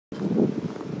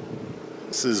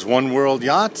This is One World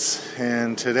Yachts,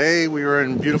 and today we were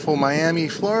in beautiful Miami,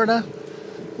 Florida,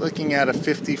 looking at a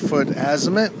 50-foot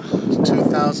Azimut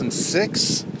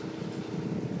 2006.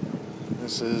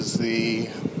 This is the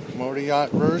motor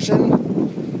yacht version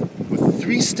with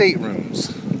 3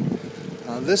 staterooms.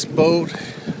 This boat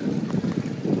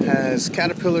has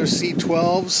Caterpillar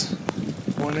C12s.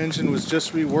 One engine was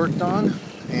just reworked on,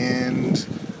 and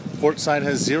port side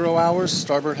has 0 hours,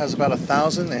 starboard has about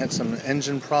 1,000. They had some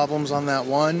engine problems on that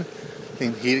one. I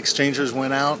think heat exchangers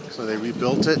went out, so they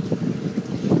rebuilt it.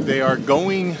 They are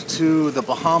going to the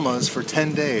Bahamas for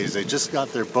 10 days. They just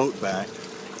got their boat back,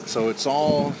 so it's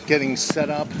all getting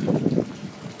set up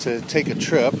to take a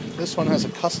trip. This one has a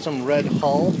custom red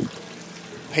hull.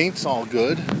 Paint's all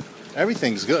good.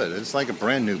 Everything's good. It's like a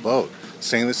brand new boat.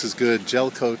 Stainless is good,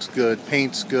 gel coat's good,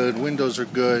 paint's good, windows are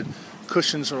good,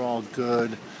 cushions are all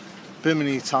good.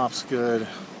 Bimini top's good.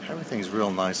 Everything's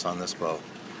real nice on this boat.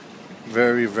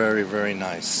 Very, very, very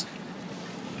nice.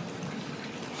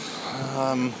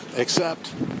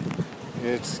 Except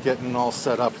it's getting all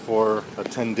set up for a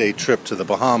 10-day trip to the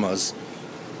Bahamas.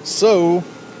 So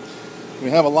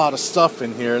we have a lot of stuff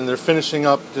in here, and they're finishing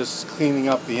up just cleaning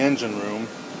up the engine room.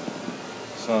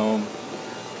 So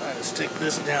I just stick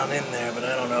this down in there, but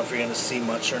I don't know if you're going to see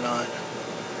much or not.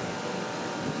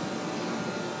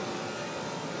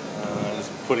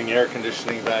 Putting air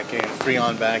conditioning back in,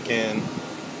 Freon back in.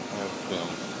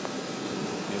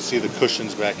 You see the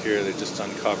cushions back here, they just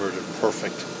uncovered and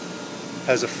perfect.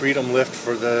 Has a Freedom lift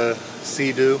for the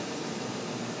Sea-Doo.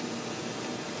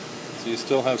 So you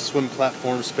still have swim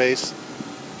platform space,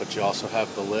 but you also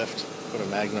have the lift. Put a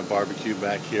Magna barbecue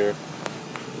back here.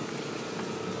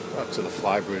 Up to the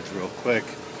flybridge real quick.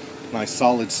 Nice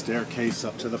solid staircase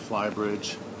up to the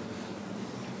flybridge.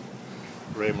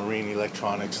 Ray Marine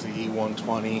Electronics, the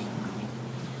E120.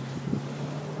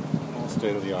 All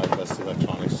state-of-the-art, best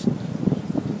electronics.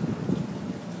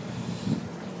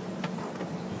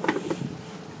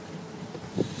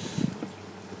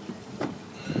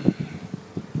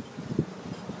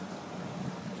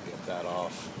 Get that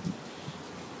off.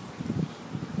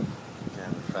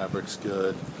 Again, the fabric's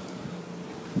good.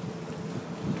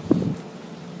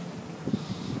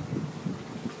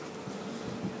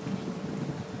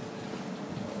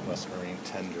 Marine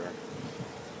tender.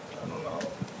 I don't know.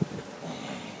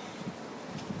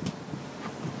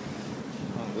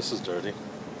 Oh, this is dirty.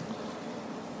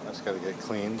 That's got to get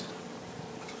cleaned.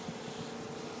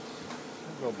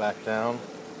 Go back down.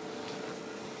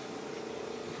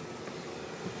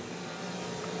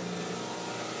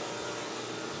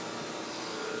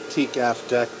 Teak aft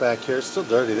deck back here. It's still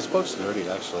dirty. This boat's dirty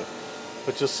actually.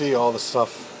 But you'll see all the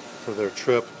stuff for their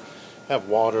trip. Have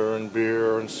water and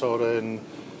beer and soda and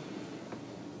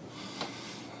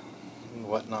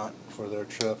whatnot for their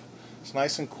trip. It's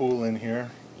nice and cool in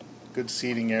here. Good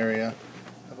seating area.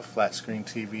 Have a flat screen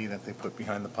TV that they put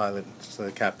behind the pilot to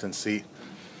the captain's seat.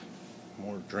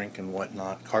 More drink and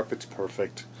whatnot. Carpet's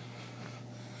perfect.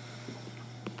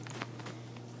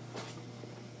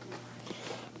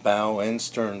 Bow and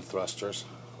stern thrusters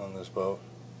on this boat.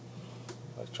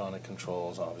 Electronic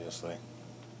controls, obviously.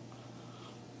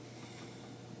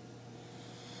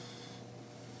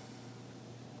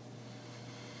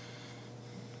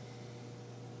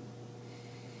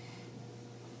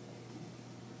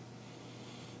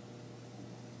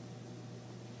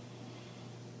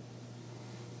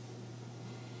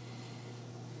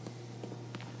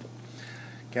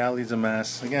 Galley's a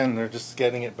mess. Again, they're just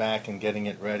getting it back and getting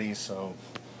it ready, so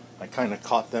I kind of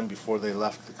caught them before they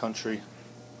left the country.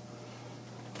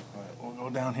 Alright, we'll go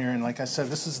down here, and like I said,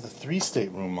 this is the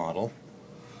 3-stateroom model.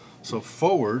 So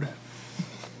forward,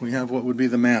 we have what would be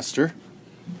the master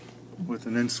with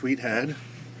an en-suite head.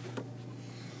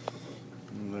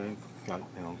 And they've got,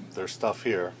 their stuff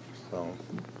here. So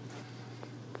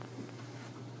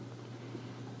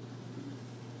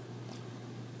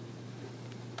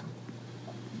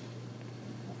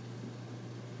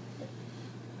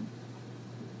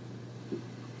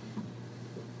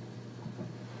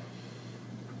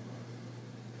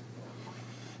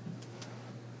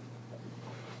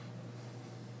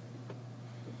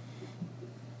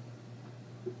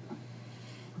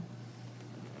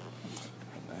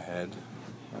head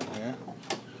right there.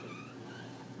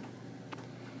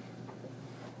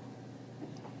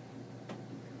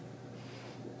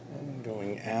 And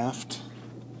going aft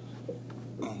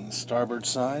on the starboard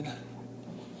side,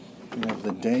 we have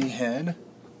the day head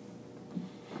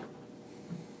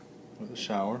with a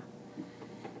shower,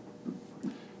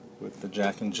 with the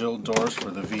Jack and Jill doors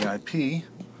for the VIP,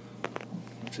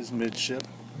 which is midship,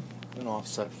 an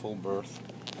offset full berth.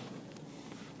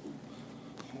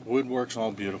 Woodwork's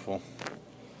all beautiful.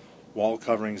 Wall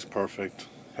covering's perfect.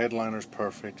 Headliner's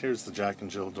perfect. Here's the Jack and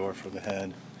Jill door for the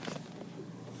head.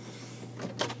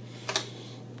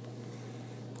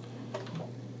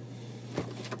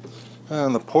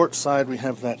 On the port side, we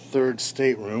have that third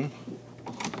stateroom,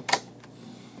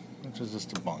 which is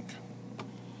just a bunk.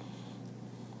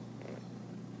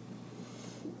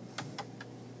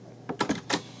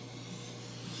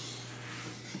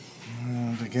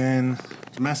 And again,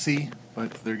 it's messy,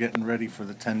 but they're getting ready for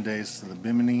the 10 days to the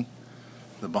Bimini,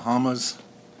 the Bahamas.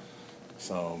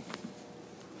 So,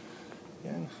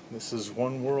 again, this is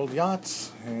One World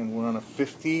Yachts, and we're on a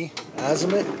 50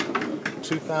 Azimut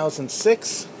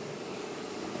 2006.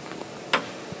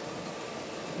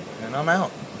 And I'm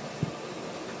out.